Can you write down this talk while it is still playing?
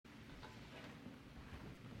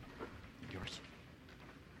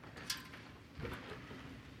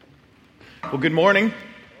Well, good morning.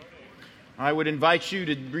 I would invite you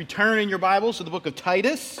to return in your Bibles to the book of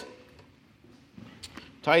Titus.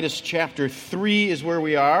 Titus chapter 3 is where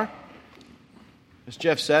we are. As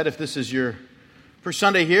Jeff said, if this is your first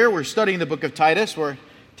Sunday here, we're studying the book of Titus.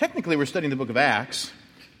 Technically we're studying the book of Acts,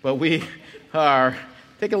 but we are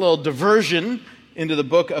taking a little diversion into the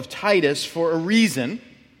book of Titus for a reason.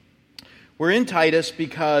 We're in Titus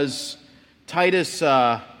because Titus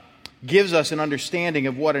gives us an understanding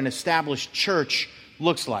of what an established church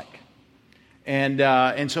looks like.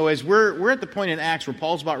 And so as we're at the point in Acts where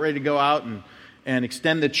Paul's about ready to go out and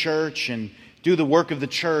extend the church and do the work of the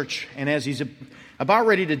church, and as he's about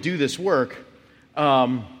ready to do this work,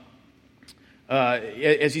 as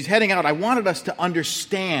he's heading out, I wanted us to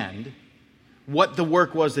understand what the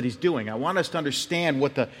work was that he's doing. I want us to understand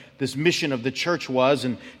what this mission of the church was.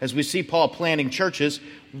 And as we see Paul planting churches,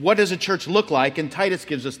 what does a church look like? And Titus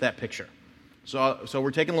gives us that picture. So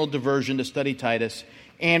we're taking a little diversion to study Titus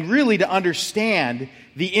and really to understand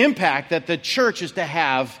the impact that the church is to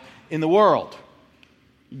have in the world.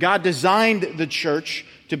 God designed the church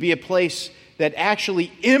to be a place that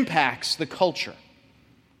actually impacts the culture.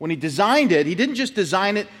 When he designed it, he didn't just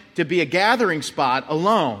design it to be a gathering spot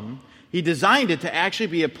alone. He designed it to actually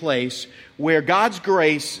be a place where God's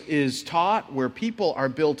grace is taught, where people are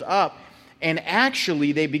built up, and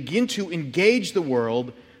actually they begin to engage the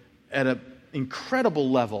world at an incredible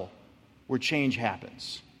level where change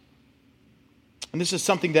happens. And this is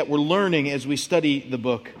something that we're learning as we study the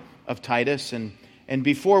book of Titus. And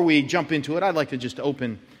before we jump into it, I'd like to just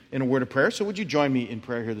open in a word of prayer. So would you join me in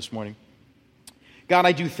prayer here this morning? God,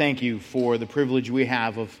 I do thank you for the privilege we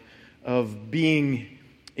have of being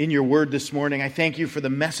in your word this morning. I thank you for the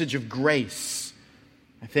message of grace.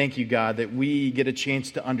 I thank you, God, that we get a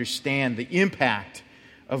chance to understand the impact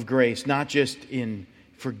of grace, not just in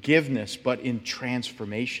forgiveness, but in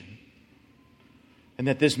transformation. And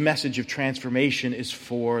that this message of transformation is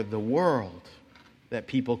for the world, that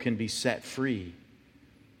people can be set free.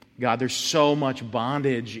 God, there's so much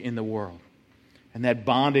bondage in the world. And that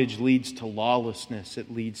bondage leads to lawlessness. It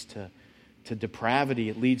leads to depravity.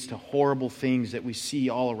 It leads to horrible things that we see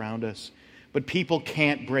all around us. But people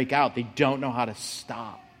can't break out. They don't know how to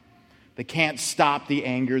stop. They can't stop the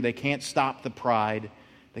anger. They can't stop the pride.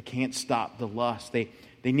 They can't stop the lust. They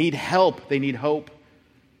need help. They need hope.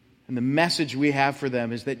 And the message we have for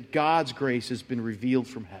them is that God's grace has been revealed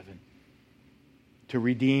from heaven to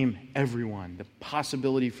redeem everyone, the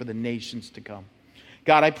possibility for the nations to come.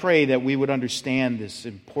 God, I pray that we would understand this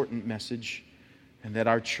important message and that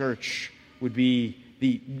our church would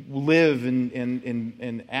live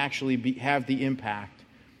and actually have the impact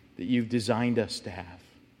that you've designed us to have.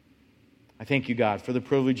 I thank you, God, for the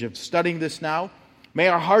privilege of studying this now. May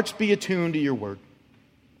our hearts be attuned to your word.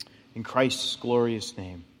 In Christ's glorious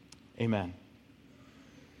name, amen.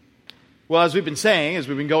 Well, as we've been saying, as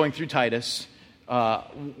we've been going through Titus,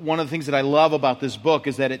 one of the things that I love about this book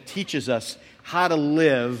is that it teaches us how to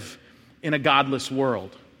live in a godless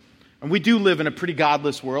world. And we do live in a pretty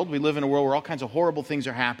godless world. We live in a world where all kinds of horrible things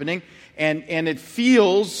are happening. And it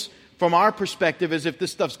feels, from our perspective, as if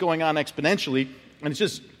this stuff's going on exponentially. And it's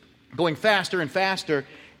just going faster and faster.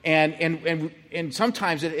 And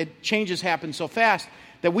sometimes changes happen so fast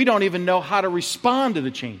that we don't even know how to respond to the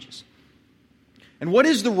changes. And what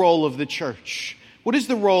is the role of the church? What is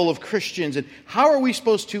the role of Christians? And how are we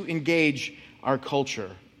supposed to engage our culture?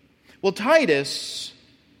 Well, Titus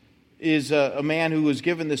is a man who was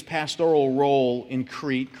given this pastoral role in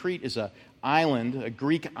Crete. Crete is an island, a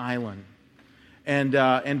Greek island.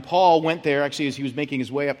 And Paul went there, actually, as he was making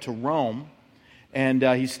his way up to Rome. And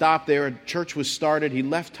he stopped there. A church was started. He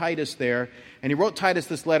left Titus there. And he wrote Titus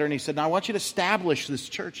this letter. And he said, now I want you to establish this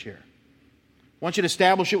church here. I want you to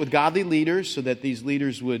establish it with godly leaders so that these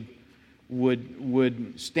leaders would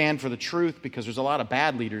stand for the truth, because there's a lot of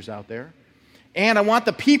bad leaders out there. And I want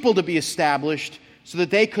the people to be established so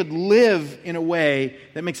that they could live in a way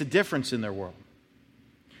that makes a difference in their world.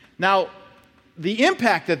 Now, the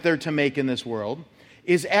impact that they're to make in this world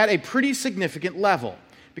is at a pretty significant level,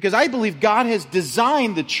 because I believe God has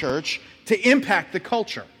designed the church to impact the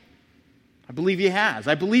culture. I believe He has.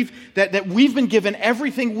 I believe that we've been given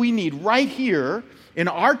everything we need right here in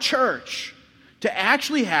our church to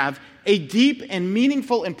actually have a deep and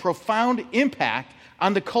meaningful and profound impact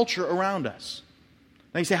on the culture around us.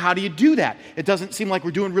 Now you say, how do you do that? It doesn't seem like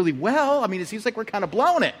we're doing really well. I mean, it seems like we're kind of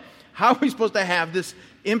blowing it. How are we supposed to have this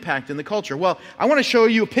impact in the culture? Well, I want to show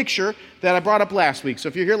you a picture that I brought up last week. So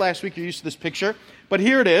if you're here last week, you're used to this picture. But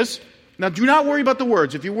here it is. Now, do not worry about the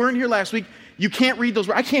words. If you weren't here last week, you can't read those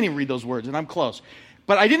words. I can't even read those words, and I'm close.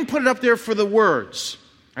 But I didn't put it up there for the words.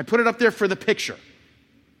 I put it up there for the picture.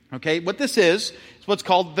 Okay, what this is what's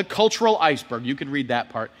called the cultural iceberg. You can read that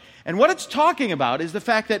part. And what it's talking about is the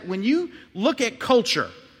fact that when you look at culture,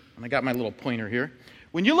 and I got my little pointer here,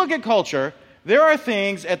 when you look at culture, there are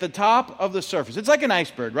things at the top of the surface. It's like an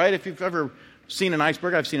iceberg, right? If you've ever seen an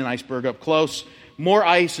iceberg, I've seen an iceberg up close. More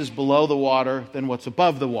ice is below the water than what's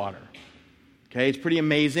above the water. Okay, it's pretty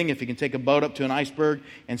amazing. If you can take a boat up to an iceberg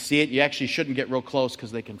and see it, you actually shouldn't get real close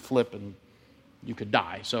because they can flip and you could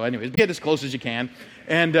die. So anyways, get as close as you can.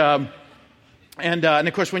 And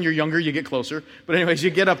of course, when you're younger, you get closer. But anyways,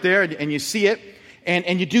 you get up there and you see it.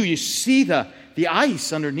 And you see the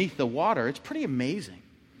ice underneath the water. It's pretty amazing.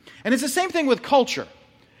 And it's the same thing with culture.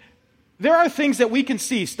 There are things that we can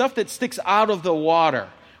see, stuff that sticks out of the water.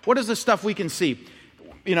 What is the stuff we can see?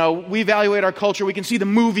 You know, we evaluate our culture. We can see the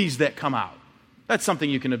movies that come out. That's something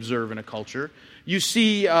you can observe in a culture. You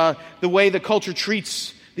see the way the culture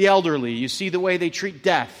treats the elderly. You see the way they treat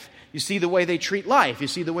death. You see the way they treat life. You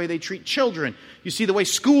see the way they treat children. You see the way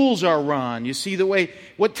schools are run. You see the way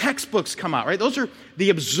what textbooks come out, right? Those are the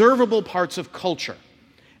observable parts of culture.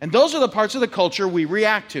 And those are the parts of the culture we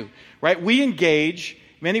react to, right? We engage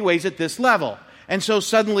many ways at this level. And so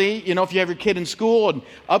suddenly, you know, if you have your kid in school and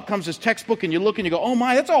up comes this textbook and you look and you go, oh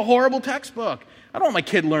my, that's a horrible textbook. I don't want my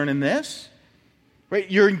kid learning this. Right?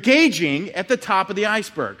 You're engaging at the top of the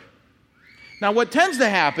iceberg. Now, what tends to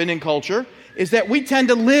happen in culture is that we tend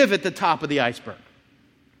to live at the top of the iceberg.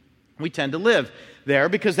 We tend to live there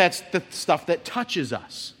because that's the stuff that touches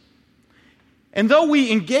us. And though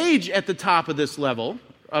we engage at the top of this level,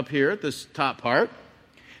 up here at this top part,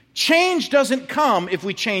 change doesn't come if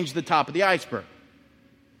we change the top of the iceberg.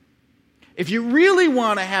 If you really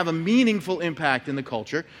want to have a meaningful impact in the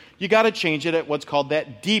culture, you got to change it at what's called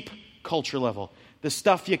that deep culture level, the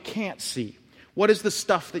stuff you can't see. What is the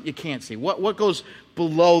stuff that you can't see? What goes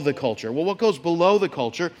below the culture? Well, what goes below the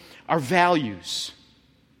culture are values.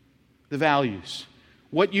 The values.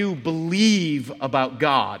 What you believe about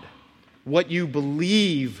God. What you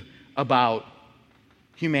believe about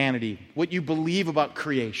humanity. What you believe about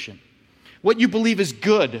creation. What you believe is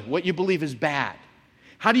good. What you believe is bad.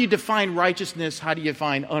 How do you define righteousness? How do you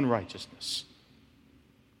define unrighteousness?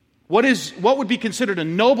 What would be considered a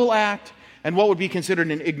noble act? And what would be considered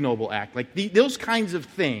an ignoble act. Like those kinds of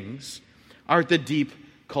things are at the deep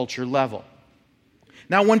culture level.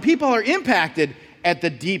 Now, when people are impacted at the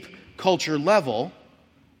deep culture level,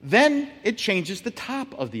 then it changes the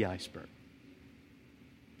top of the iceberg.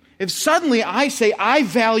 If suddenly I say I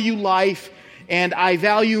value life and I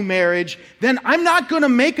value marriage, then I'm not going to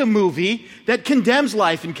make a movie that condemns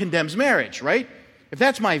life and condemns marriage, right? If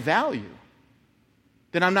that's my value,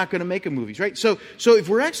 then I'm not going to make a movie, right? So if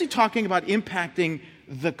we're actually talking about impacting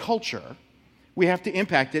the culture, we have to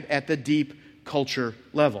impact it at the deep culture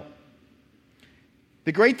level.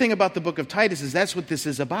 The great thing about the book of Titus is that's what this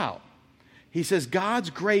is about. He says God's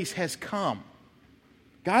grace has come.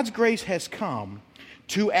 God's grace has come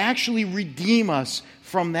to actually redeem us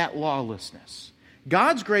from that lawlessness.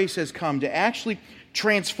 God's grace has come to actually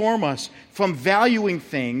transform us from valuing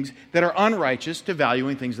things that are unrighteous to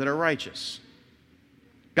valuing things that are righteous.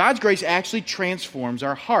 God's grace actually transforms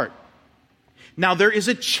our heart. Now, there is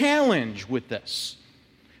a challenge with this.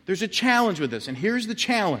 There's a challenge with this, and here's the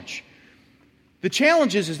challenge. The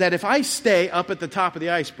challenge is that if I stay up at the top of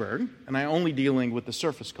the iceberg, and I'm only dealing with the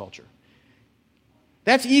surface culture,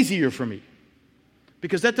 that's easier for me,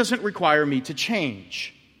 because that doesn't require me to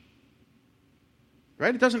change.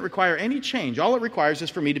 Right? It doesn't require any change. All it requires is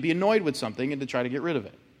for me to be annoyed with something and to try to get rid of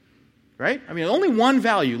it. Right? I mean, only one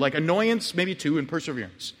value, like annoyance, maybe two, and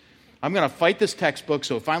perseverance. I'm going to fight this textbook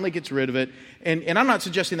so it finally gets rid of it. And I'm not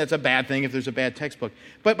suggesting that's a bad thing if there's a bad textbook.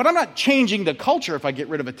 But I'm not changing the culture if I get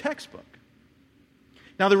rid of a textbook.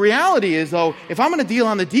 Now, the reality is, though, if I'm going to deal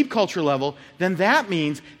on the deep culture level, then that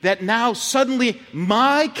means that now suddenly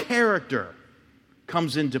my character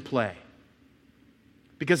comes into play.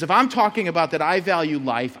 Because if I'm talking about that I value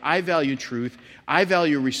life, I value truth, I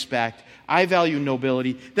value respect, I value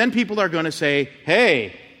nobility, then people are going to say,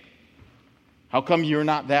 hey, how come you're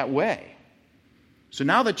not that way? So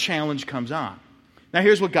now the challenge comes on. Now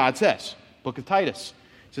here's what God says. Book of Titus.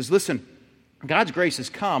 It says, listen, God's grace has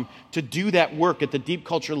come to do that work at the deep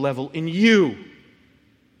culture level in you.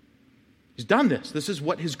 He's done this. This is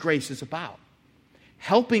what His grace is about.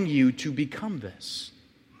 Helping you to become this.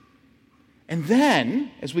 And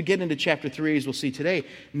then, as we get into chapter 3, as we'll see today,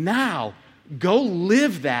 now go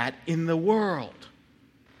live that in the world.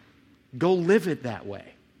 Go live it that way.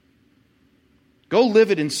 Go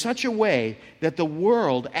live it in such a way that the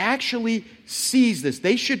world actually sees this.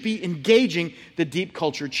 They should be engaging the deep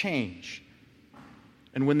culture change.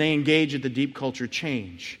 And when they engage at the deep culture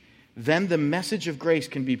change, then the message of grace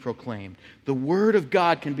can be proclaimed. The Word of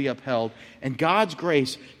God can be upheld, and God's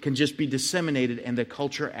grace can just be disseminated, and the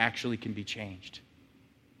culture actually can be changed.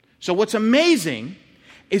 So what's amazing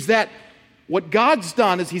is that what God's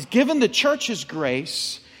done is He's given the church His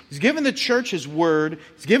grace, He's given the church His Word,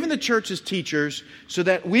 He's given the church His teachers, so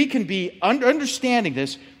that we can be understanding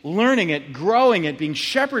this, learning it, growing it, being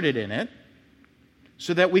shepherded in it,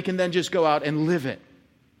 so that we can then just go out and live it.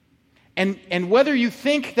 And whether you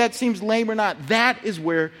think that seems lame or not, that is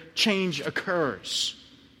where change occurs.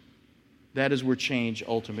 That is where change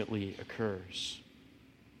ultimately occurs.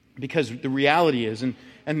 Because the reality is, and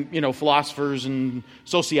philosophers and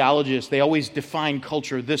sociologists, they always define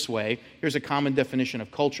culture this way. Here's a common definition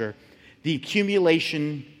of culture: the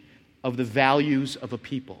accumulation of the values of a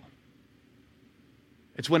people.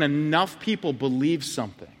 It's when enough people believe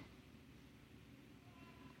something.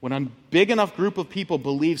 When a big enough group of people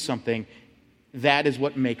believe something, that is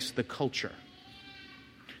what makes the culture.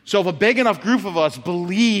 So if a big enough group of us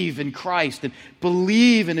believe in Christ and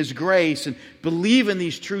believe in His grace and believe in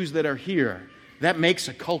these truths that are here, that makes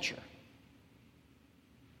a culture.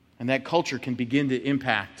 And that culture can begin to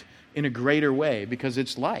impact in a greater way because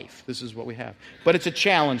it's life. This is what we have. But it's a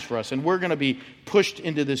challenge for us, and we're going to be pushed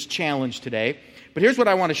into this challenge today. But here's what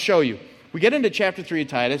I want to show you. We get into chapter 3 of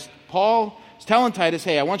Titus. Paul is telling Titus,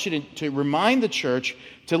 hey, I want you to remind the church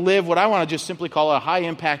to live what I want to just simply call a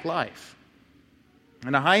high-impact life.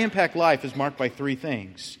 And a high-impact life is marked by three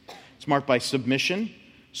things. It's marked by submission,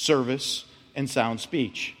 service, and sound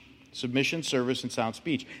speech. Submission, service, and sound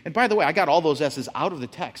speech. And by the way, I got all those S's out of the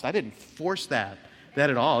text. I didn't force that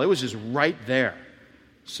at all. It was just right there.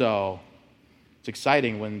 So it's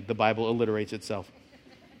exciting when the Bible alliterates itself.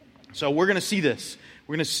 So we're going to see this.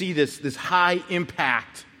 We're going to see this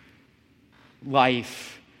high-impact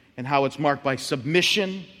life and how it's marked by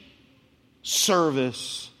submission,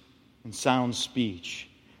 service, and sound speech.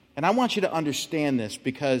 And I want you to understand this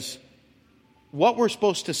because what we're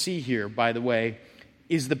supposed to see here, by the way,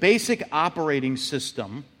 is the basic operating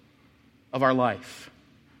system of our life.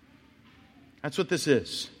 That's what this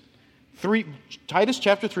is. Titus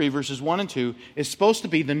chapter 3, verses 1 and 2 is supposed to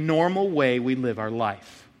be the normal way we live our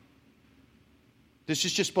life. This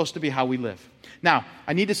is just supposed to be how we live. Now,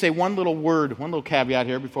 I need to say one little caveat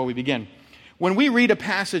here before we begin. When we read a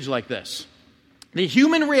passage like this, the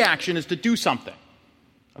human reaction is to do something.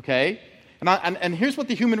 Okay? And here's what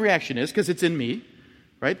the human reaction is, because it's in me.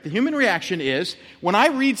 Right? The human reaction is, when I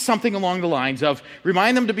read something along the lines of,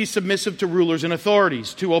 remind them to be submissive to rulers and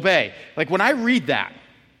authorities, to obey. Like when I read that,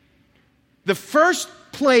 the first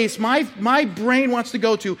place my brain wants to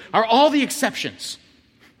go to are all the exceptions.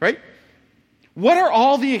 Right? What are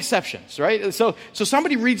all the exceptions, right? So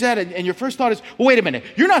somebody reads that and your first thought is, well, wait a minute,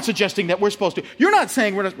 you're not suggesting that we're supposed to. You're not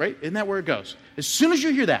saying we're not, right? Isn't that where it goes? As soon as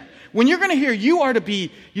you hear that, when you're going to hear you are to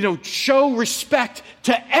be, show respect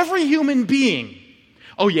to every human being.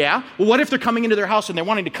 Oh yeah? Well, what if they're coming into their house and they're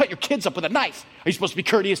wanting to cut your kids up with a knife? Are you supposed to be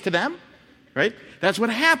courteous to them? Right? That's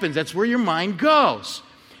what happens. That's where your mind goes.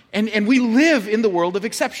 And we live in the world of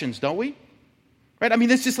exceptions, don't we? Right? I mean,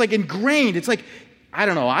 it's just like ingrained. It's like, I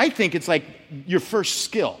don't know, I think it's like your first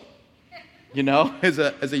skill, as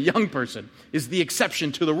a young person, is the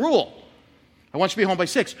exception to the rule. I want you to be home by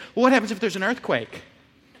 6. Well, what happens if there's an earthquake?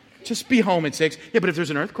 Just be home at 6. Yeah, but if there's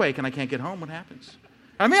an earthquake and I can't get home, what happens?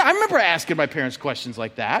 I mean, I remember asking my parents questions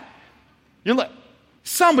like that. You're like,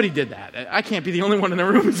 somebody did that. I can't be the only one in the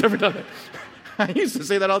room who's ever done it. I used to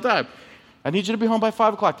say that all the time. I need you to be home by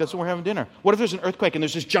 5 o'clock. That's when we're having dinner. What if there's an earthquake and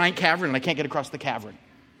there's this giant cavern and I can't get across the cavern?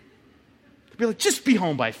 They'd be like, just be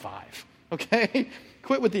home by 5, okay?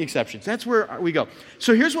 Quit with the exceptions. That's where we go.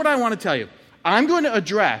 So here's what I want to tell you. I'm going to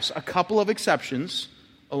address a couple of exceptions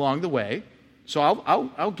along the way. So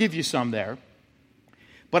I'll give you some there.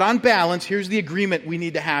 But on balance, here's the agreement we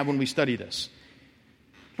need to have when we study this.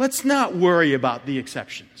 Let's not worry about the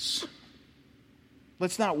exceptions.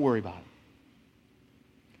 Let's not worry about them.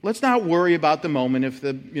 Let's not worry about the moment if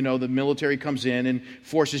the military comes in and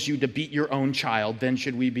forces you to beat your own child. Then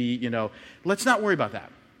should we be, let's not worry about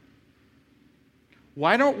that.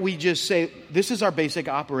 Why don't we just say, this is our basic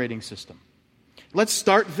operating system? Let's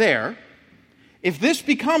start there. If this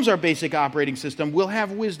becomes our basic operating system, we'll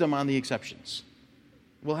have wisdom on the exceptions.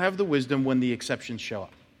 We'll have the wisdom when the exceptions show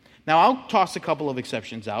up. Now, I'll toss a couple of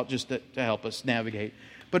exceptions out just to help us navigate.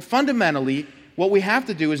 But fundamentally, what we have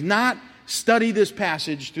to do is not study this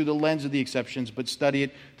passage through the lens of the exceptions, but study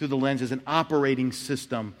it through the lens as an operating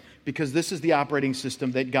system, because this is the operating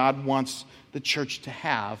system that God wants the church to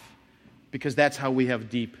have, because that's how we have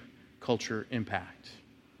deep culture impact.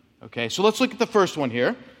 Okay, so let's look at the first one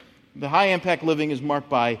here. The high-impact living is marked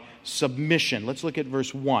by submission. Let's look at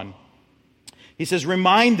verse 1. He says,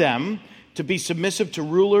 remind them to be submissive to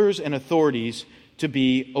rulers and authorities, to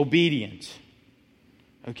be obedient.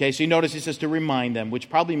 Okay, so you notice he says to remind them, which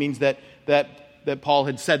probably means that Paul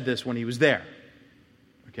had said this when he was there.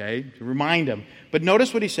 Okay, to remind them. But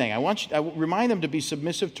notice what he's saying. I remind them to be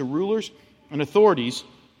submissive to rulers and authorities,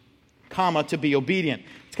 comma, to be obedient.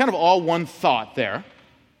 It's kind of all one thought there.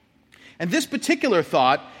 And this particular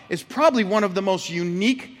thought is probably one of the most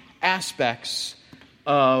unique aspects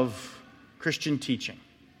of Christian teaching,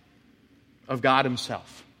 of God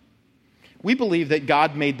himself. We believe that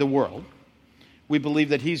God made the world. We believe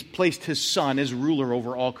that he's placed his Son as ruler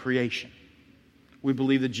over all creation. We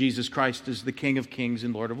believe that Jesus Christ is the King of kings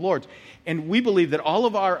and Lord of lords. And we believe that all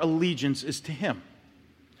of our allegiance is to him.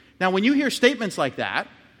 Now, when you hear statements like that,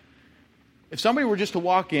 if somebody were just to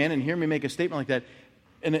walk in and hear me make a statement like that,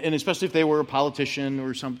 and especially if they were a politician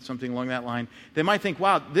or something along that line, they might think,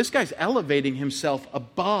 wow, this guy's elevating himself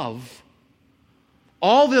above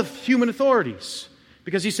all the human authorities.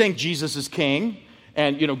 Because he's saying Jesus is king,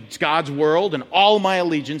 and it's God's world, and all my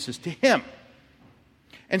allegiance is to him.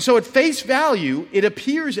 And so at face value, it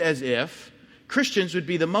appears as if Christians would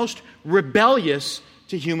be the most rebellious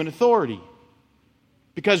to human authority.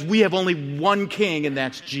 Because we have only one king, and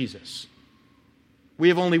that's Jesus. We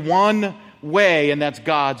have only one way, and that's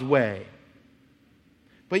God's way.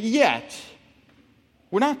 But yet,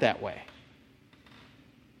 we're not that way.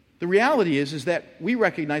 The reality is that we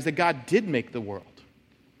recognize that God did make the world.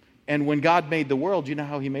 And when God made the world, you know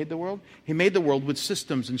how he made the world? He made the world with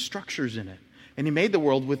systems and structures in it. And he made the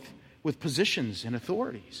world with positions and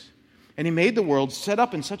authorities. And he made the world set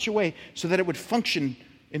up in such a way so that it would function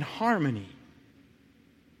in harmony.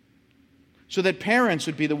 So that parents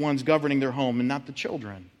would be the ones governing their home and not the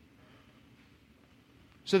children.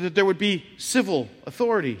 So that there would be civil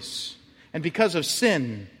authorities. And because of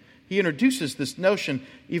sin, he introduces this notion,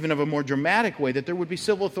 even of a more dramatic way, that there would be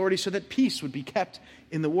civil authorities so that peace would be kept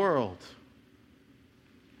in the world.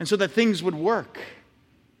 And so that things would work.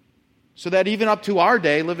 So that even up to our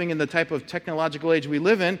day, living in the type of technological age we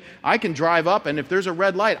live in, I can drive up, and if there's a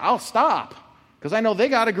red light, I'll stop. Because I know they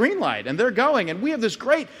got a green light, and they're going. And we have this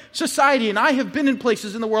great society, and I have been in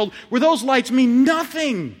places in the world where those lights mean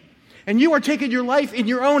nothing. And you are taking your life in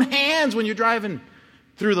your own hands when you're driving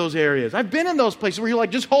through those areas. I've been in those places where you're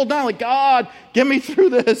like, just hold on, like, God, get me through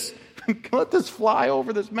this. Let this fly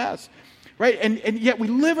over this mess. Right? And yet we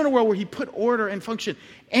live in a world where he put order and function.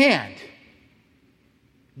 And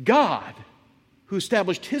God, who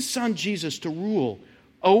established his Son Jesus to rule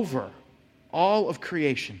over all of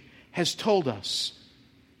creation, has told us,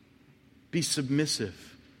 be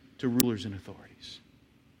submissive to rulers and authorities.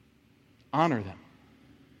 Honor them.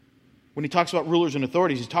 When he talks about rulers and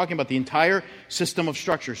authorities, he's talking about the entire system of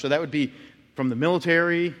structure. So that would be from the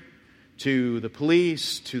military to the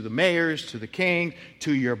police, to the mayors, to the king,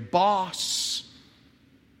 to your boss,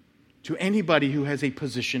 to anybody who has a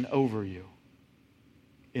position over you.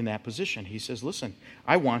 In that position, he says, listen,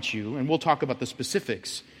 I want you, and we'll talk about the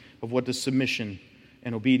specifics of what does submission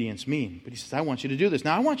and obedience mean. But he says, I want you to do this.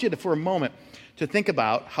 Now, I want you to, for a moment, to think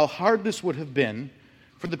about how hard this would have been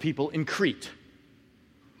for the people in Crete.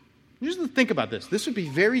 Just think about this. This would be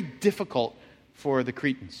very difficult for the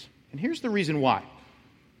Cretans. And here's the reason why.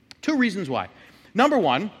 Two reasons why. Number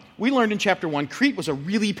one, we learned in chapter 1, Crete was a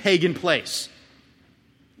really pagan place.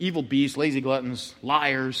 Evil beasts, lazy gluttons,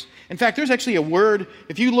 liars. In fact, there's actually a word,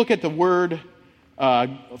 if you look at the word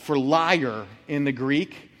for liar in the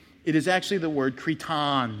Greek, it is actually the word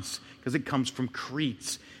Cretans, because it comes from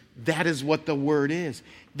Crete. That is what the word is.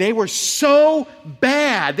 They were so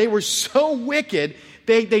bad, they were so wicked,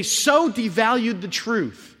 they so devalued the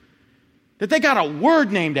truth that they got a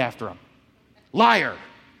word named after them. Liar.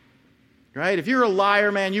 Right? If you're a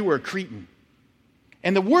liar, man, you were a Cretan.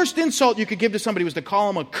 And the worst insult you could give to somebody was to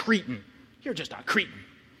call them a Cretan. You're just a Cretan.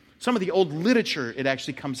 Some of the old literature, it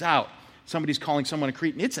actually comes out. Somebody's calling someone a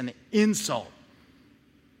Cretan. It's an insult.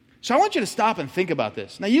 So I want you to stop and think about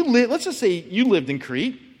this. Now, let's just say you lived in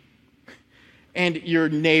Crete, and your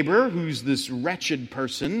neighbor, who's this wretched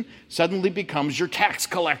person, suddenly becomes your tax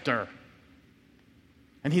collector.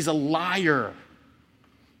 And he's a liar.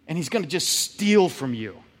 And he's going to just steal from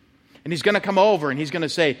you. And he's going to come over and he's going to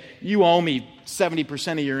say, you owe me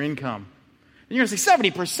 70% of your income. And you're going to say,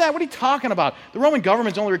 70%? What are you talking about? The Roman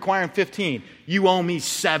government's only requiring 15. You owe me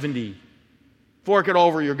 70. Fork it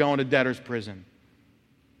over, you're going to debtor's prison.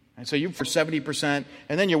 And so you for 70%,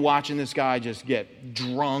 and then you're watching this guy just get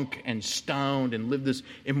drunk and stoned and live this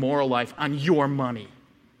immoral life on your money.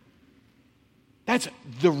 That's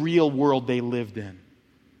the real world they lived in.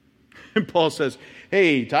 And Paul says,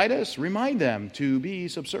 hey, Titus, remind them to be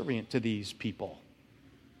subservient to these people.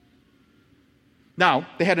 Now,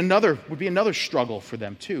 would be another struggle for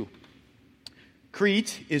them too.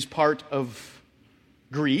 Crete is part of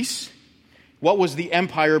Greece. What was the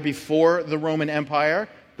empire before the Roman Empire?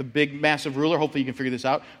 The big, massive ruler. Hopefully you can figure this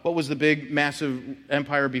out. What was the big, massive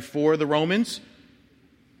empire before the Romans?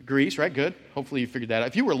 Greece, right? Good. Hopefully you figured that out.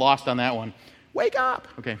 If you were lost on that one, wake up.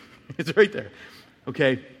 Okay, it's right there.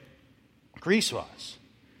 Okay, Greece was.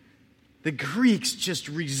 The Greeks just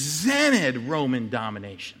resented Roman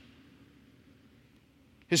domination.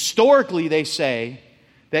 Historically, they say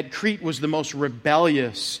that Crete was the most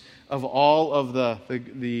rebellious of all of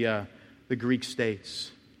the Greek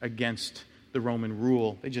states against the Roman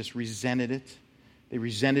rule. They just resented it. They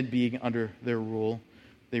resented being under their rule.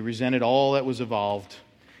 They resented all that was evolved.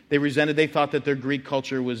 They thought that their Greek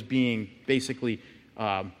culture was being basically,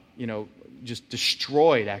 just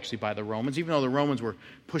destroyed actually by the Romans. Even though the Romans were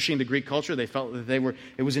pushing the Greek culture, they felt that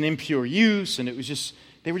it was an impure use, and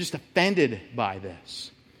they were just offended by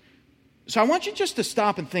this. So I want you just to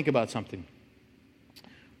stop and think about something.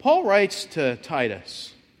 Paul writes to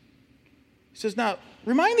Titus. He says, now,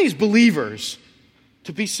 remind these believers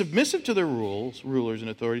to be submissive to their rulers and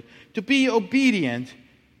authorities, to be obedient,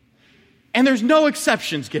 and there's no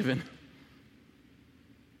exceptions given.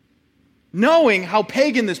 Knowing how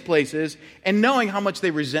pagan this place is, and knowing how much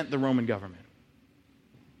they resent the Roman government.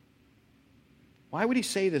 Why would he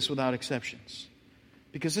say this without exceptions?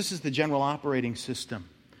 Because this is the general operating system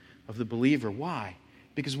of the believer. Why?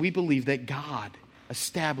 Because we believe that God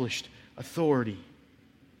established authority.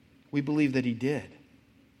 We believe that he did.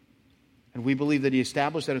 And we believe that he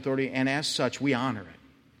established that authority, and as such, we honor it.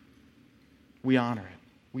 We honor it.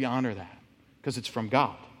 We honor that because it's from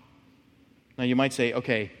God. Now you might say,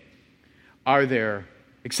 okay, are there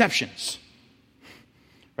exceptions?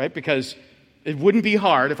 Right? Because it wouldn't be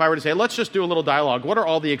hard if I were to say, let's just do a little dialogue. What are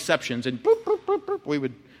all the exceptions? And boop, boop, boop,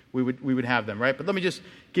 boop, we would have them, right? But let me just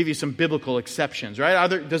give you some biblical exceptions, right?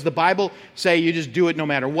 Does the Bible say you just do it no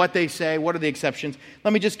matter what they say? What are the exceptions?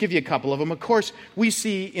 Let me just give you a couple of them. Of course, we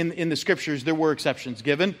see in the Scriptures there were exceptions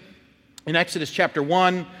given. In Exodus chapter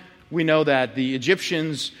 1, we know that the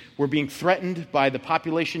Egyptians were being threatened by the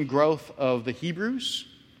population growth of the Hebrews.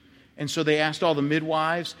 And so they asked all the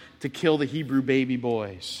midwives to kill the Hebrew baby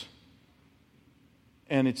boys.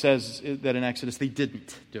 And it says that in Exodus they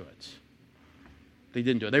didn't do it. They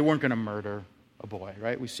didn't do it. They weren't going to murder a boy,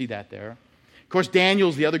 right? We see that there. Of course,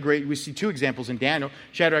 Daniel's the other great. We see two examples in Daniel.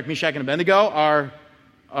 Shadrach, Meshach, and Abednego are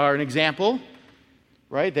an example,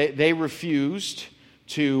 right? They refused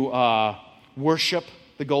to worship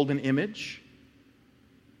the golden image.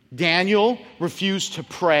 Daniel refused to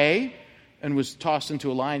pray and was tossed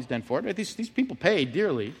into a lion's den for it. Right? These people paid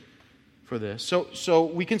dearly for this. So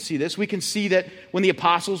we can see this. We can see that when the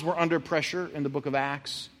apostles were under pressure in the book of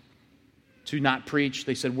Acts to not preach,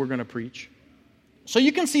 they said, we're going to preach. So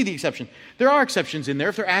you can see the exception. There are exceptions in there.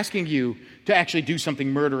 If they're asking you to actually do something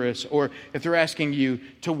murderous, or if they're asking you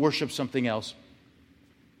to worship something else,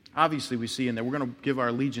 obviously we see in there, we're going to give our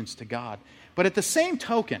allegiance to God. But at the same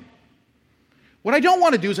token, what I don't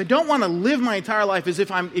want to do is I don't want to live my entire life as if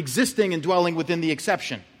I'm existing and dwelling within the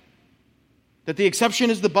exception. That the exception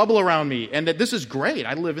is the bubble around me, and that this is great.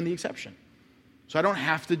 I live in the exception. So I don't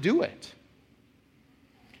have to do it.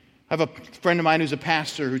 I have a friend of mine who's a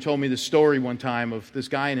pastor who told me this story one time of this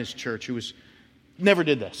guy in his church who never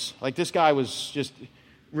did this. Like, this guy was just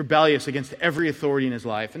rebellious against every authority in his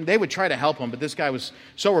life. And they would try to help him, but this guy was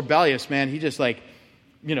so rebellious, man, he just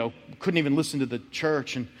couldn't even listen to the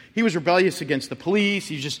church. And he was rebellious against the police.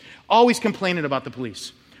 He was just always complaining about the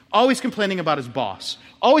police. Always complaining about his boss.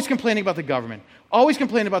 Always complaining about the government. Always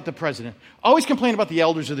complaining about the president. Always complaining about the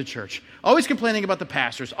elders of the church. Always complaining about the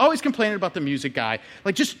pastors. Always complaining about the music guy.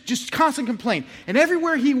 Like, just constant complaint. And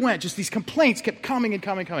everywhere he went, just these complaints kept coming and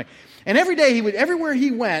coming and coming. And every day, everywhere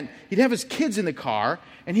he went, he'd have his kids in the car,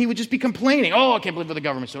 and he would just be complaining. Oh, I can't believe what the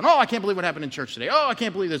government's doing. Oh, I can't believe what happened in church today. Oh, I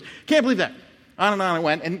can't believe this. Can't believe that. On and on it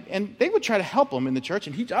went. And they would try to help him in the church.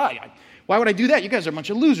 And why would I do that? You guys are a bunch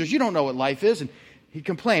of losers. You don't know what life is. And he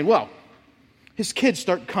complained. Well, his kids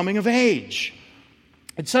start coming of age.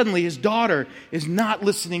 And suddenly his daughter is not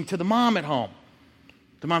listening to the mom at home.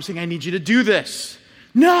 The mom's saying, I need you to do this.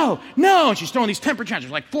 No. And she's throwing these temper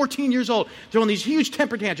tantrums, like 14 years old, throwing these huge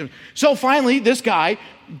temper tantrums. So finally, this guy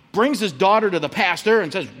brings his daughter to the pastor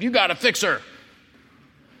and says, you got to fix her.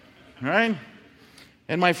 All right?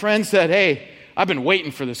 And my friend said, hey, I've been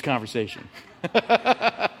waiting for this conversation.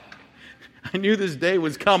 I knew this day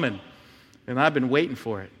was coming, and I've been waiting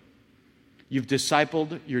for it. You've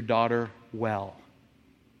discipled your daughter well.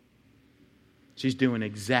 She's doing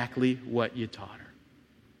exactly what you taught her.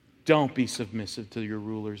 Don't be submissive to your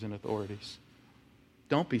rulers and authorities.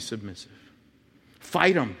 Don't be submissive.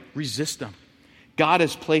 Fight them. Resist them. God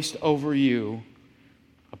has placed over you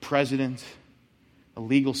a president, a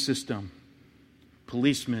legal system,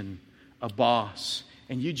 policeman, a boss,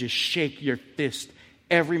 and you just shake your fist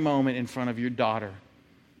every moment in front of your daughter.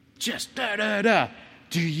 Just da-da-da.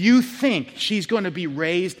 Do you think she's going to be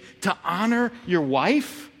raised to honor your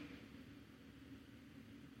wife?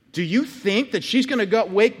 Do you think that she's going to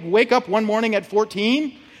wake up one morning at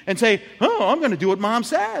 14 and say, oh, I'm going to do what mom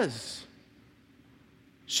says?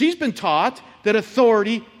 She's been taught that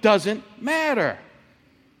authority doesn't matter.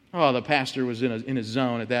 Oh, the pastor was in his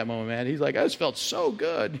zone at that moment, man. He's like, I just felt so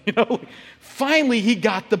good. Finally, he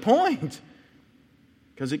got the point.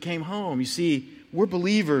 Because it came home. You see, we're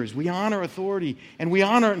believers. We honor authority. And we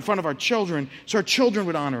honor it in front of our children so our children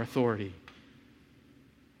would honor authority.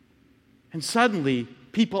 And suddenly,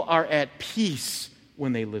 people are at peace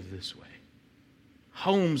when they live this way.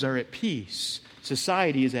 Homes are at peace.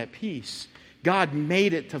 Society is at peace. God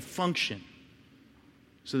made it to function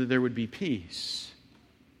so that there would be peace.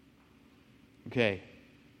 Okay,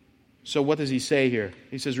 so what does he say here?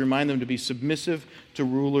 He says, remind them to be submissive to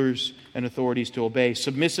rulers and authorities, to obey.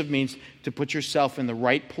 Submissive means to put yourself in the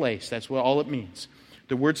right place. That's what all it means.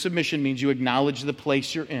 The word submission means you acknowledge the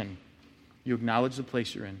place you're in. You acknowledge the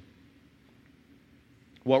place you're in.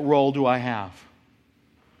 What role do I have?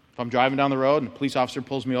 If I'm driving down the road and a police officer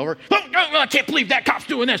pulls me over, I can't believe that cop's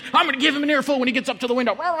doing this. I'm going to give him an earful when he gets up to the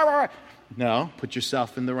window. No, put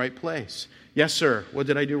yourself in the right place. Yes, sir. What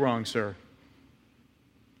did I do wrong, sir?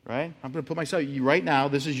 Right? I'm going to put myself, right now,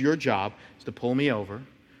 this is your job, is to pull me over.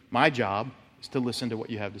 My job is to listen to what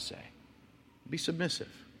you have to say. Be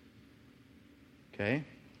submissive. Okay?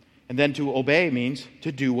 And then to obey means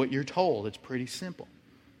to do what you're told. It's pretty simple.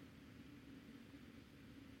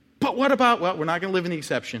 But what about, well, we're not going to live in the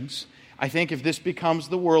exceptions. I think if this becomes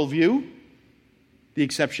the worldview, the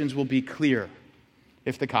exceptions will be clear.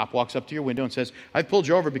 If the cop walks up to your window and says, I pulled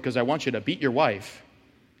you over because I want you to beat your wife.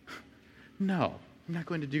 No. I'm not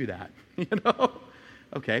going to do that,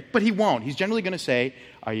 Okay, but he won't. He's generally going to say,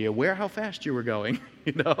 are you aware how fast you were going?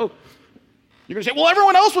 You're going to say, well,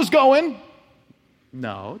 everyone else was going.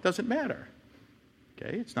 No, it doesn't matter.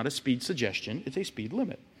 Okay, it's not a speed suggestion. It's a speed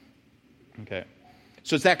limit. Okay,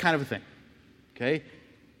 so it's that kind of a thing. Okay,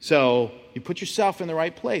 so you put yourself in the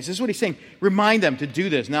right place. This is what he's saying. Remind them to do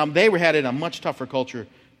this. Now, they had it in a much tougher culture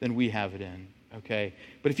than we have it in. Okay,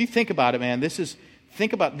 but if you think about it, man, this is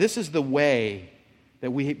the way that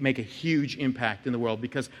we make a huge impact in the world,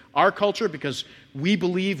 because our culture, because we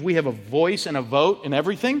believe we have a voice and a vote in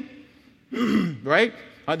everything, right?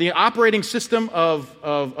 The operating system of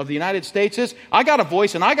the United States is, I got a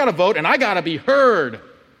voice and I got a vote and I got to be heard.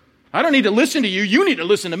 I don't need to listen to you, you need to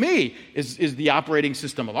listen to me, is the operating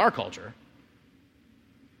system of our culture.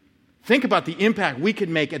 Think about the impact we could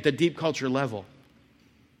make at the deep culture level.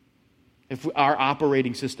 If our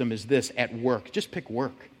operating system is this at work, just pick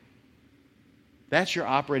work. That's your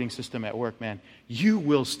operating system at work, man. You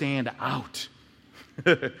will stand out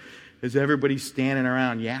as everybody's standing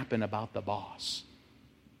around yapping about the boss.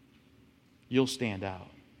 You'll stand out.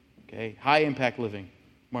 Okay? High impact living,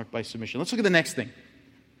 marked by submission. Let's look at the next thing.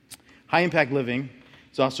 High impact living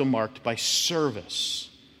is also marked by service.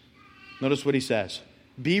 Notice what he says.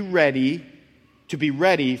 Be ready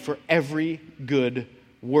for every good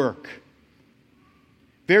work.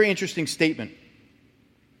 Very interesting statement.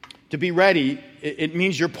 To be ready, it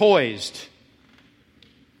means you're poised.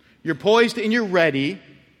 You're poised and you're ready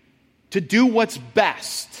to do what's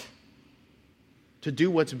best. To do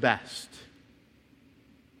what's best.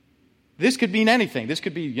 This could mean anything. This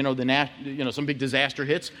could be, some big disaster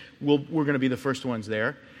hits. We're going to be the first ones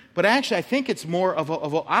there. But actually, I think it's more of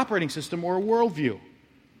an operating system or a worldview.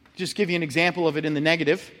 Just give you an example of it in the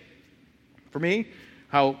negative. For me,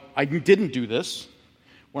 how I didn't do this.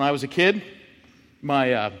 When I was a kid,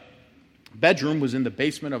 my bedroom was in the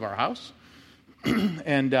basement of our house.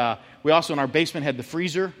 And we also, in our basement, had the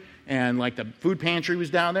freezer, and the food pantry was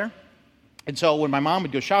down there. And so when my mom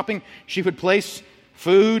would go shopping, she would place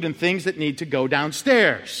food and things that need to go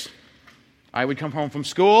downstairs. I would come home from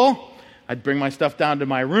school. I'd bring my stuff down to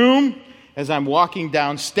my room. As I'm walking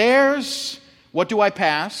downstairs, what do I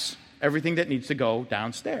pass? Everything that needs to go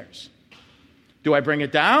downstairs. Do I bring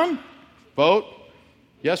it down? Vote.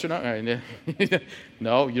 Yes or no?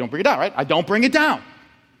 No, you don't bring it down, right? I don't bring it down.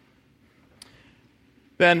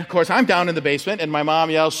 Then, of course, I'm down in the basement, and my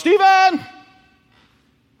mom yells, Stephen,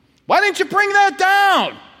 why didn't you bring that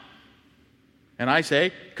down? And I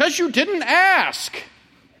say, because you didn't ask.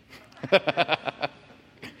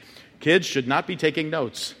 Kids should not be taking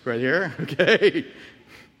notes right here, okay?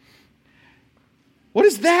 What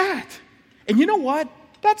is that? And you know what?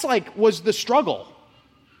 That's was the struggle.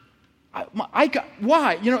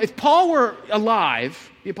 Why? If Paul were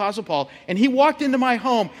alive, the Apostle Paul, and he walked into my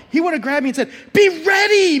home, he would have grabbed me and said, be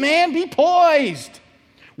ready, man, be poised.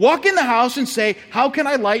 Walk in the house and say, how can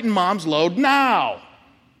I lighten mom's load now?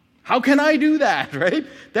 How can I do that, right?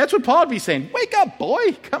 That's what Paul would be saying. Wake up,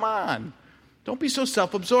 boy, come on. Don't be so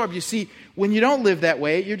self-absorbed. You see, when you don't live that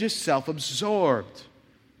way, you're just self-absorbed.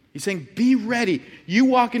 He's saying, be ready. You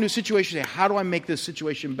walk into a situation and say, how do I make this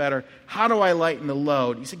situation better? How do I lighten the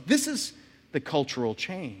load? He's saying, this is the cultural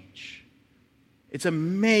change. It's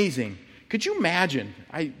amazing. Could you imagine?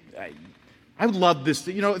 I would love this.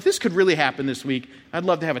 If this could really happen this week, I'd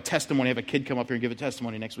love to have a testimony, have a kid come up here and give a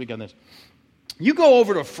testimony next week on this. You go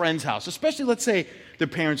over to a friend's house, especially let's say their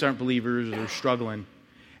parents aren't believers or they're struggling,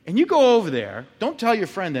 and you go over there, don't tell your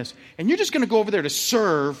friend this, and you're just going to go over there to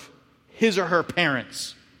serve his or her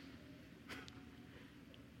parents.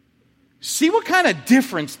 See what kind of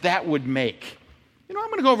difference that would make. I'm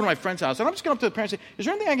going to go over to my friend's house, and I'm just going up to the parents and say, is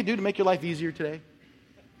there anything I can do to make your life easier today?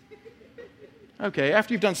 Okay,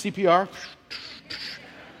 after you've done CPR,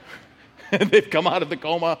 and they've come out of the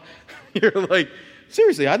coma, you're like,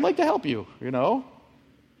 seriously, I'd like to help you,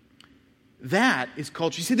 That is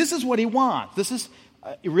culture. You see, this is what he wants. This is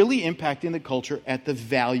really impacting the culture at the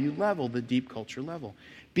value level, the deep culture level.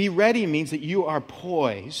 Be ready means that you are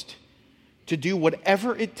poised to do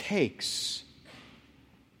whatever it takes.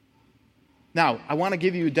 Now, I want to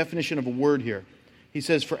give you a definition of a word here. He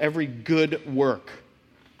says, for every good work.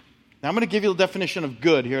 Now, I'm going to give you a definition of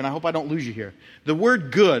good here, and I hope I don't lose you here. The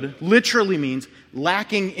word good literally means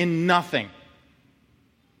lacking in nothing.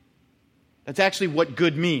 That's actually what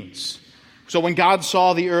good means. So when God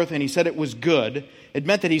saw the earth and he said it was good, it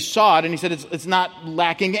meant that he saw it and he said it's not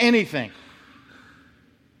lacking anything.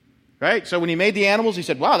 Right? So when he made the animals, he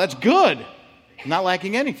said, wow, that's good. Not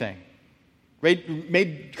lacking anything.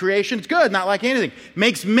 Made creation, it's good, not lacking anything.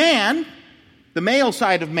 Makes man, the male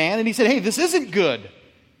side of man, and he said, hey, this isn't good.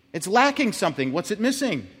 It's lacking something. What's it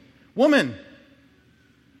missing? Woman.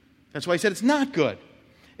 That's why he said it's not good.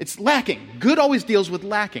 It's lacking. Good always deals with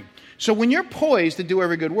lacking. So when you're poised to do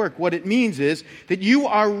every good work, what it means is that you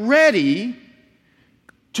are ready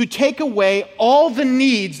to take away all the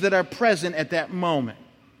needs that are present at that moment.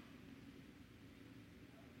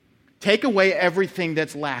 Take away everything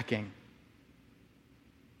that's lacking.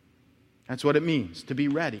 That's what it means, to be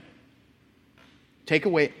ready. Take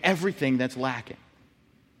away everything that's lacking.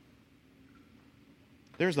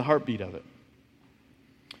 There's the heartbeat of it.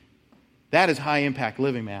 That is high-impact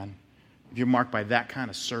living, man, if you're marked by that kind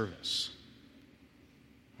of service.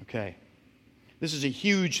 Okay. This is a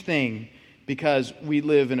huge thing because we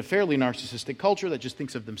live in a fairly narcissistic culture that just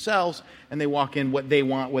thinks of themselves, and they walk in what they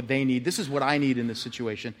want, what they need. This is what I need in this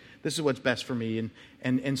situation. This is what's best for me.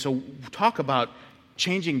 And so talk about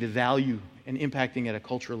changing the value and impacting at a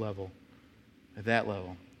culture level, at that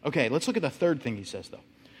level. Okay, let's look at the third thing he says, though.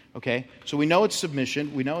 Okay, so we know it's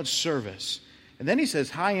submission, we know it's service. And then he says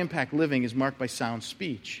high-impact living is marked by sound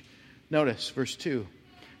speech. Notice verse 2.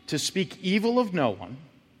 To speak evil of no one,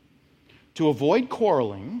 to avoid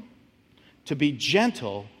quarreling, to be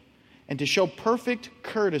gentle, and to show perfect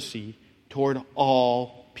courtesy toward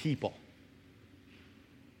all people.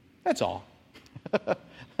 That's all.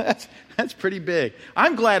 That's pretty big.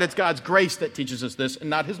 I'm glad it's God's grace that teaches us this and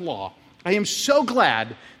not his law. I am so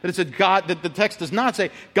glad that it's that the text does not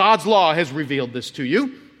say God's law has revealed this to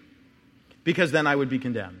you, because then I would be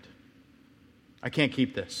condemned. I can't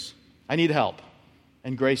keep this. I need help.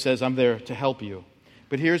 And grace says I'm there to help you.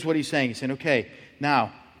 But here's what he's saying. He's saying, okay,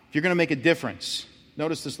 now, if you're going to make a difference,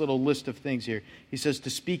 notice this little list of things here. He says to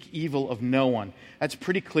speak evil of no one. That's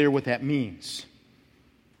pretty clear what that means.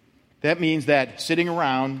 That means that sitting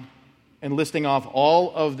around and listing off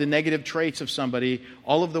all of the negative traits of somebody,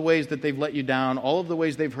 all of the ways that they've let you down, all of the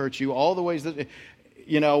ways they've hurt you, all the ways that,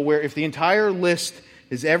 where if the entire list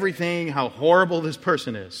is everything, how horrible this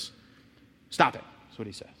person is, stop it. That's what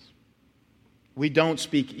he says. We don't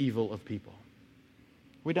speak evil of people.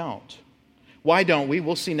 We don't. Why don't we?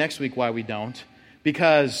 We'll see next week why we don't.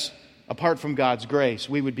 Because apart from God's grace,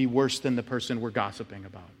 we would be worse than the person we're gossiping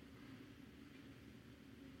about.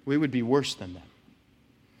 We would be worse than them.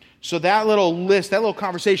 So that little list, that little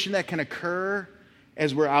conversation that can occur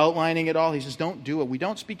as we're outlining it all, he says, don't do it. We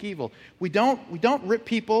don't speak evil. We don't rip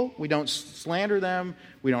people. We don't slander them.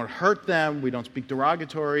 We don't hurt them. We don't speak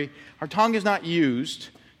derogatory. Our tongue is not used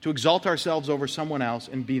to exalt ourselves over someone else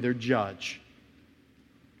and be their judge.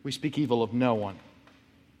 We speak evil of no one.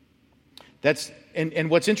 And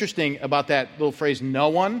what's interesting about that little phrase, no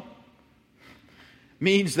one,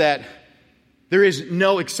 means that there is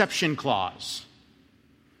no exception clause.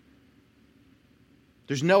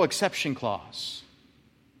 There's no exception clause.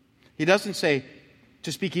 He doesn't say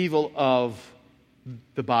to speak evil of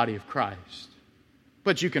the body of Christ.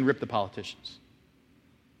 But you can rip the politicians.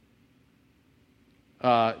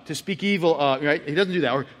 To speak evil, right? He doesn't do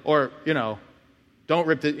that. Or don't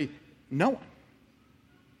rip no one.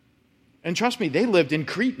 And trust me, they lived in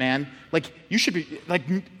Crete, man. Like, you should be, like,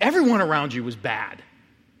 everyone around you was bad.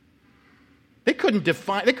 They couldn't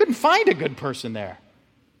find a good person there.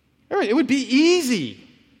 It would be easy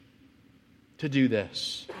to do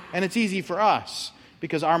this. And it's easy for us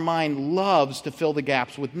because our mind loves to fill the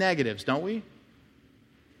gaps with negatives, don't we?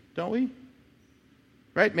 Don't we?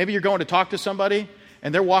 Right? Maybe you're going to talk to somebody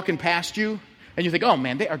and they're walking past you and you think, oh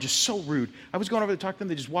man, they are just so rude. I was going over to talk to them,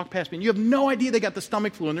 they just walked past me, and you have no idea they got the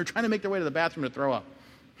stomach flu and they're trying to make their way to the bathroom to throw up.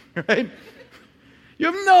 Right? You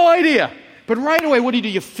have no idea. But right away, what do?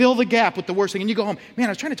 You fill the gap with the worst thing, and you go home, man, I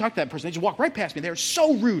was trying to talk to that person. They just walked right past me. They were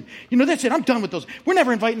so rude. That's it. I'm done with those. We're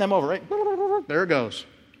never inviting them over, right? There it goes.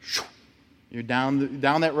 You're down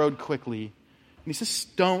that road quickly. And he says,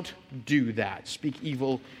 don't do that. Speak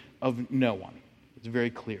evil of no one. It's very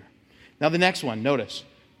clear. Now the next one, notice.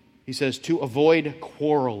 He says, to avoid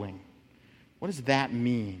quarreling. What does that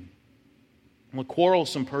mean? Well, a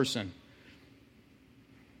quarrelsome person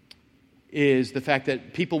is the fact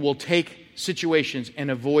that people will take situations and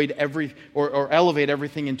avoid or elevate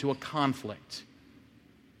everything into a conflict.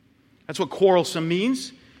 That's what quarrelsome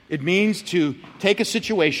means. It means to take a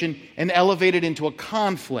situation and elevate it into a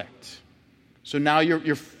conflict. So now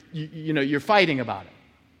you're fighting about it,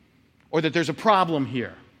 or that there's a problem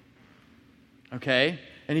here. Okay?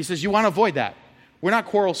 And he says you want to avoid that. We're not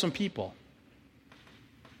quarrelsome people.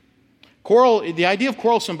 The idea of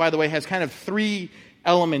quarrelsome, by the way, has kind of three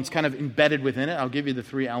elements kind of embedded within it. I'll give you the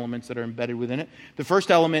three elements that are embedded within it. The first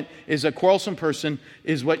element is a quarrelsome person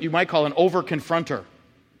is what you might call an over-confronter.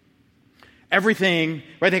 Everything,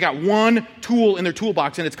 right? They got one tool in their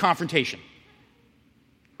toolbox, and it's confrontation.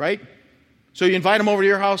 Right? So you invite them over to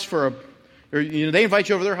your house they invite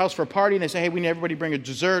you over to their house for a party, and they say, hey, we need everybody bring a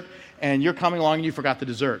dessert, and you're coming along and you forgot the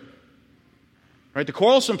dessert. Right? The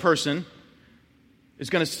quarrelsome person is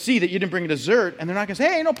going to see that you didn't bring a dessert, and they're not going to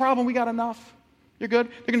say, hey, no problem, we got enough. You're good.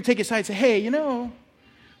 They're going to take you aside and say, hey,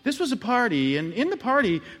 this was a party, and in the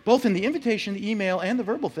party, both in the invitation, the email, and the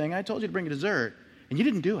verbal thing, I told you to bring a dessert, and you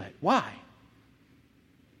didn't do it. Why?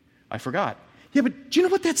 I forgot. Yeah, but do you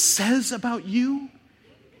know what that says about you?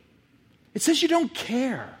 It says you don't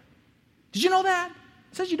care. Did you know that?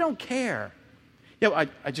 It says you don't care. Yeah,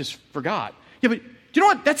 I just forgot. Yeah, but do you know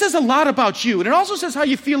what? That says a lot about you, and it also says how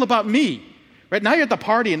you feel about me. Right? Now you're at the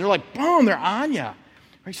party, and they're like, boom, they're on you. Right?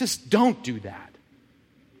 He says, don't do that.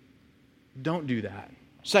 Don't do that.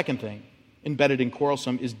 Second thing, embedded in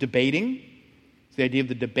quarrelsome, is debating. It's the idea of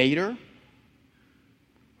the debater.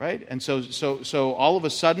 Right? And so all of a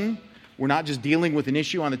sudden, we're not just dealing with an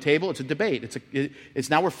issue on the table. It's a debate. It's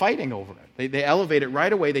now we're fighting over it. They elevate it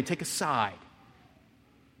right away. They take a side.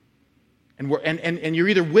 And you're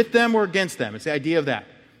either with them or against them. It's the idea of that.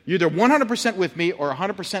 You're either 100% with me or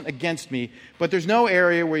 100% against me, but there's no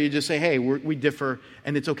area where you just say, hey, we differ,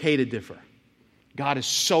 and it's okay to differ. God is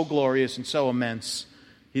so glorious and so immense.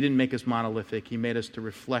 He didn't make us monolithic. He made us to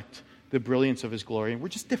reflect the brilliance of His glory, and we're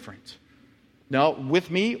just different. No, with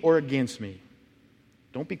me or against me.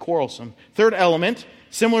 Don't be quarrelsome. Third element,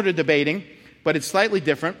 similar to debating, but it's slightly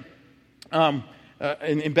different. And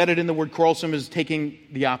embedded in the word quarrelsome is taking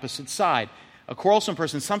the opposite side. A quarrelsome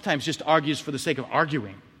person sometimes just argues for the sake of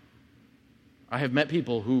arguing. I have met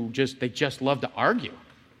people who just love to argue.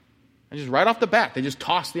 And just right off the bat, they just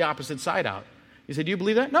toss the opposite side out. You say, do you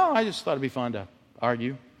believe that? No, I just thought it'd be fun to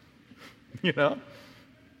argue.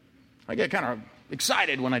 I get kind of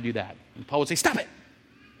excited when I do that. And Paul would say, stop it.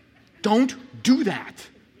 Don't do that.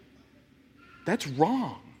 That's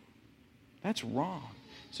wrong. That's wrong.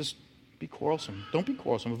 Just be quarrelsome. Don't be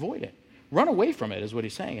quarrelsome. Avoid it. Run away from it is what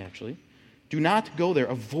he's saying, actually. Do not go there.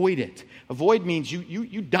 Avoid it. Avoid means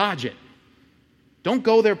you dodge it. Don't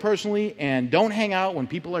go there personally, and don't hang out when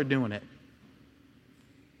people are doing it.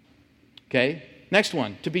 Okay? Next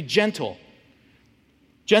one, to be gentle.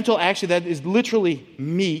 Gentle, actually, that is literally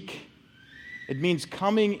meek. It means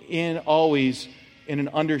coming in always in an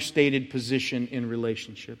understated position in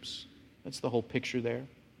relationships. That's the whole picture there.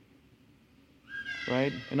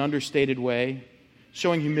 Right? An understated way.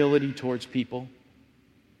 Showing humility towards people.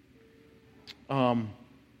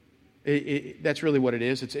 That's really what it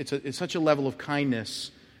is. It's such a level of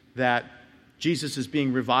kindness that Jesus is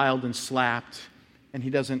being reviled and slapped, and He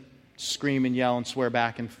doesn't scream and yell and swear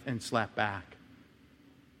back and slap back.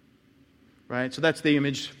 Right? So that's the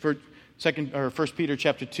image. For 1 Peter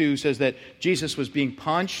chapter 2 says that Jesus was being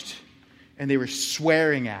punched, and they were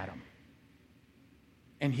swearing at Him.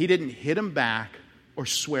 and he didn't hit him back or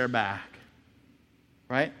swear back.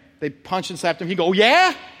 Right? They punched and slapped him. He'd go, "Oh,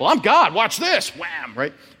 yeah? Well, I'm God. Watch this." Wham,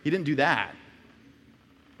 right? He didn't do that.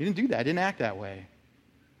 He didn't do that. He didn't act that way.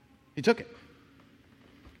 He took it.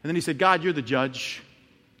 And then he said, "God, you're the judge.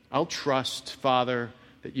 I'll trust, Father,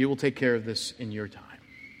 that you will take care of this in your time."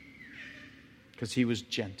 Because he was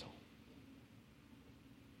gentle.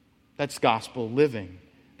 That's gospel living.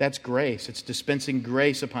 That's grace. It's dispensing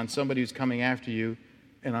grace upon somebody who's coming after you,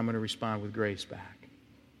 and I'm going to respond with grace back.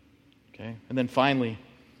 Okay? And then finally,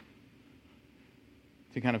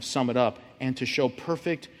 to kind of sum it up, and to show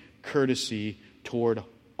perfect courtesy toward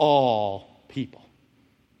all people.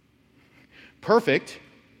 Perfect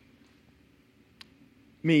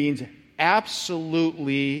means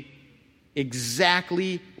absolutely,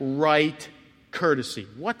 exactly right courtesy.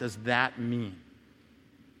 What does that mean?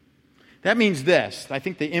 That means this. I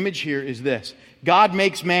think the image here is this. God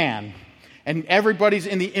makes man, and everybody's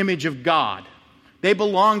in the image of God. They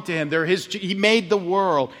belong to him. They're his. He made the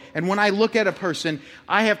world. And when I look at a person,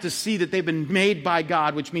 I have to see that they've been made by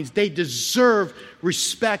God, which means they deserve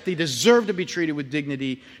respect. They deserve to be treated with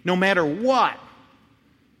dignity no matter what.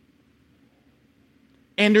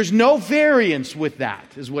 And there's no variance with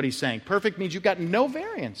that, is what he's saying. Perfect means you've got no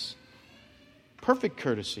variance. Perfect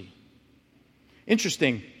courtesy.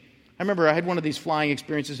 Interesting. I remember I had one of these flying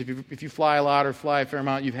experiences. If you fly a lot or fly a fair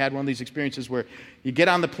amount, you've had one of these experiences where you get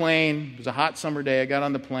on the plane. It was a hot summer day. I got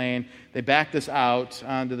on the plane. They backed us out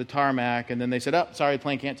onto the tarmac, and then they said, "Oh, sorry, the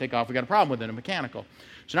plane can't take off. We got a problem with it, a mechanical."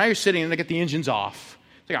 So now you're sitting, and they get the engines off.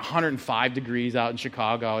 It's like 105 degrees out in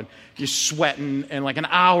Chicago, and you're sweating, and like an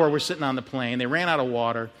hour we're sitting on the plane. They ran out of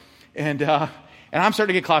water, and I'm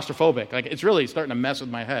starting to get claustrophobic. Like, it's really starting to mess with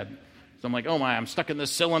my head. So I'm like, "Oh my, I'm stuck in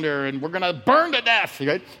this cylinder and we're going to burn to death."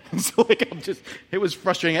 Right? And so it was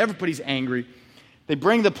frustrating. Everybody's angry. They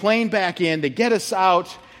bring the plane back in. They get us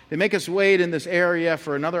out. They make us wait in this area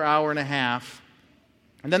for another hour and a half.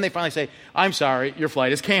 And then they finally say, "I'm sorry, your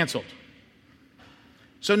flight is canceled."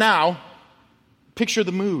 So now, picture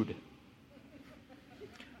the mood.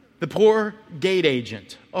 The poor gate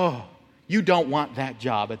agent. Oh, you don't want that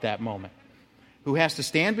job at that moment. Who has to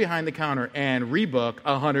stand behind the counter and rebook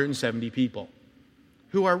 170 people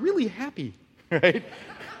who are really happy, right?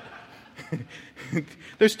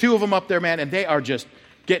 There's two of them up there, man, and they are just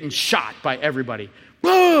getting shot by everybody.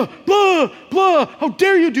 Blah, blah, blah. How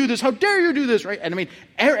dare you do this? How dare you do this, right? And I mean,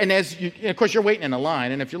 and of course, you're waiting in a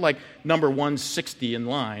line, and if you're like number 160 in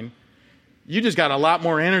line, you just got a lot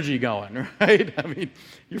more energy going, right? I mean,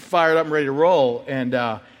 you're fired up and ready to roll. And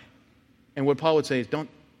what Paul would say is, don't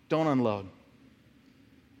unload.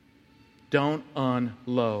 Don't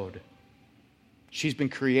unload. She's been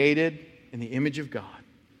created in the image of God,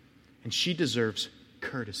 and she deserves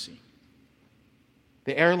courtesy.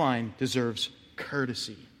 The airline deserves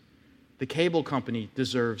courtesy. The cable company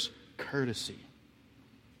deserves courtesy.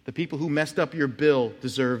 The people who messed up your bill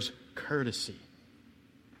deserves courtesy.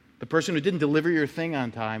 The person who didn't deliver your thing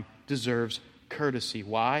on time deserves courtesy.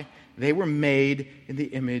 Why? They were made in the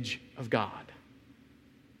image of God.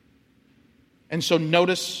 And so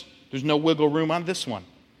notice, there's no wiggle room on this one.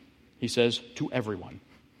 He says, to everyone.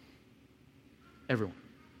 Everyone.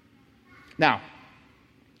 Now,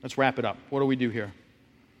 let's wrap it up. What do we do here?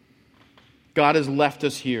 God has left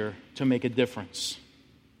us here to make a difference.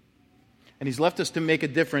 And He's left us to make a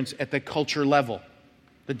difference at the culture level,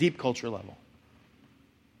 the deep culture level.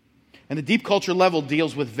 And the deep culture level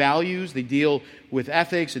deals with values, they deal with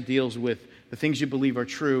ethics, it deals with the things you believe are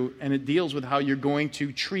true, and it deals with how you're going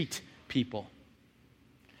to treat people.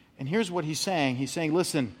 And here's what he's saying. He's saying,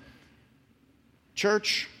 listen,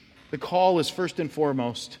 church, the call is first and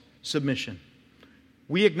foremost submission.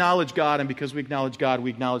 We acknowledge God, and because we acknowledge God, we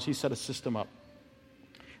acknowledge He set a system up.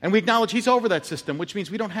 And we acknowledge He's over that system, which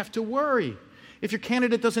means we don't have to worry. If your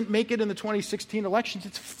candidate doesn't make it in the 2016 elections,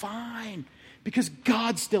 it's fine, because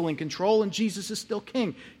God's still in control and Jesus is still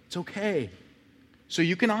king. It's okay. So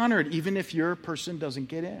you can honor it even if your person doesn't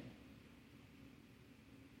get in.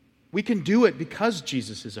 We can do it because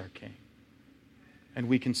Jesus is our king. And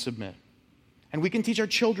we can submit. And we can teach our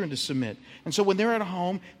children to submit. And so when they're at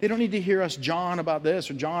home, they don't need to hear us John about this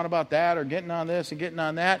or John about that or getting on this and getting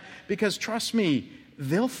on that. Because trust me,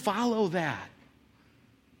 they'll follow that.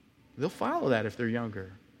 They'll follow that if they're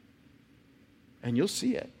younger. And you'll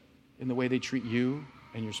see it in the way they treat you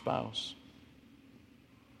and your spouse.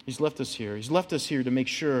 He's left us here. He's left us here to make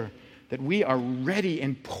sure that we are ready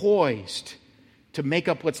and poised to make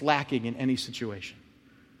up what's lacking in any situation.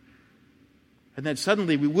 And then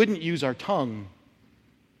suddenly we wouldn't use our tongue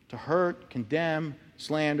to hurt, condemn,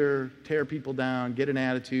 slander, tear people down, get an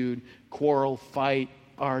attitude, quarrel, fight,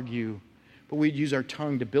 argue. but we'd use our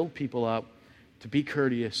tongue to build people up, to be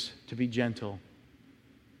courteous, to be gentle.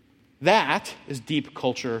 That is deep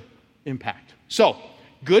culture impact. So,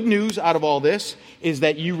 good news out of all this is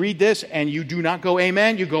that you read this and you do not go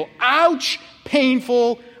amen. You go, ouch,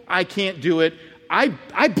 painful, I can't do it. I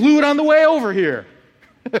blew it on the way over here.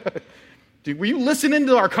 Were you listening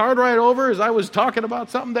to our car ride over as I was talking about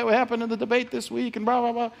something that happened in the debate this week and blah,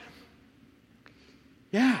 blah, blah?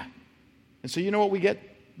 Yeah. And so you know what we get?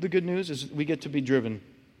 The good news is we get to be driven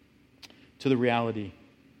to the reality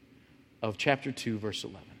of chapter 2, verse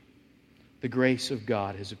 11. The grace of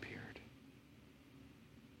God has appeared.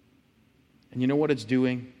 And you know what it's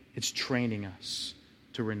doing? It's training us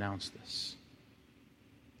to renounce this.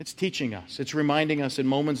 It's teaching us. It's reminding us in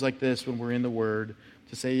moments like this when we're in the Word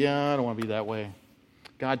to say, yeah, I don't want to be that way.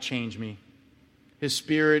 God changed me. His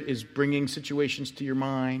Spirit is bringing situations to your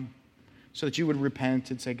mind so that you would repent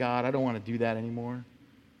and say, God, I don't want to do that anymore.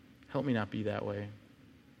 Help me not be that way.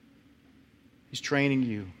 He's training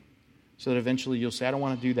you so that eventually you'll say, I don't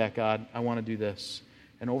want to do that, God. I want to do this.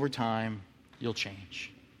 And over time, you'll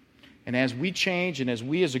change. And as we change and as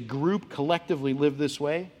we as a group collectively live this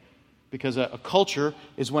way, because a culture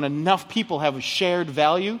is when enough people have a shared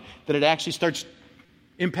value that it actually starts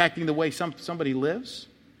impacting the way somebody lives,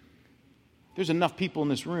 there's enough people in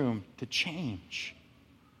this room to change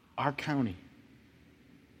our county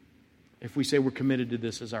if we say we're committed to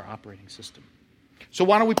this as our operating system. So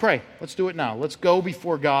why don't we pray? Let's do it now. Let's go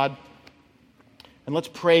before God and let's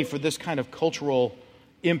pray for this kind of cultural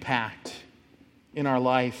impact in our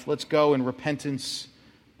life. Let's go in repentance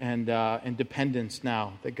and dependence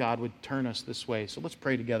now that God would turn us this way. So let's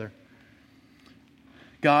pray together.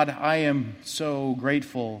 God, I am so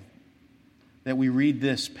grateful that we read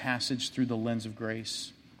this passage through the lens of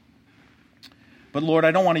grace. But Lord,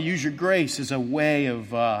 I don't want to use your grace as a way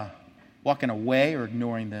of walking away or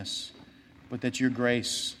ignoring this, but that your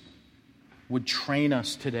grace would train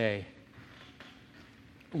us today.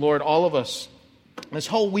 Lord, all of us, this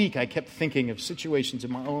whole week I kept thinking of situations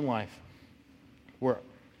in my own life where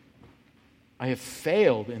I have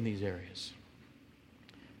failed in these areas.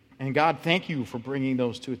 And God, thank you for bringing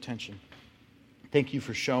those to attention. Thank you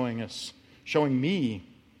for showing me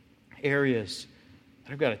areas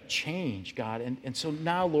that I've got to change, God. And so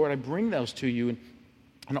now, Lord, I bring those to you.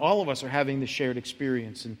 And all of us are having this shared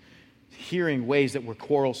experience and hearing ways that we're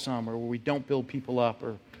quarrelsome or where we don't build people up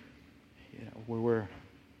or where we're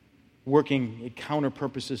working at counter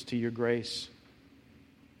purposes to your grace.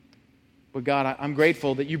 But God, I'm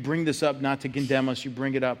grateful that you bring this up not to condemn us. You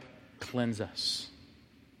bring it up to cleanse us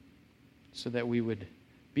so that we would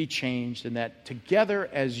be changed and that together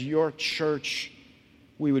as your church,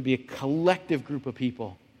 we would be a collective group of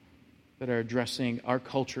people that are addressing our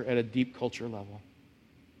culture at a deep culture level.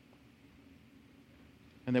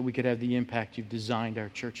 And that we could have the impact you've designed our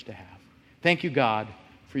church to have. Thank you, God,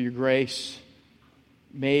 for your grace.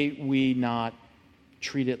 May we not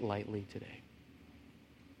treat it lightly today.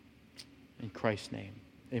 In Christ's name,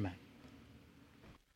 amen.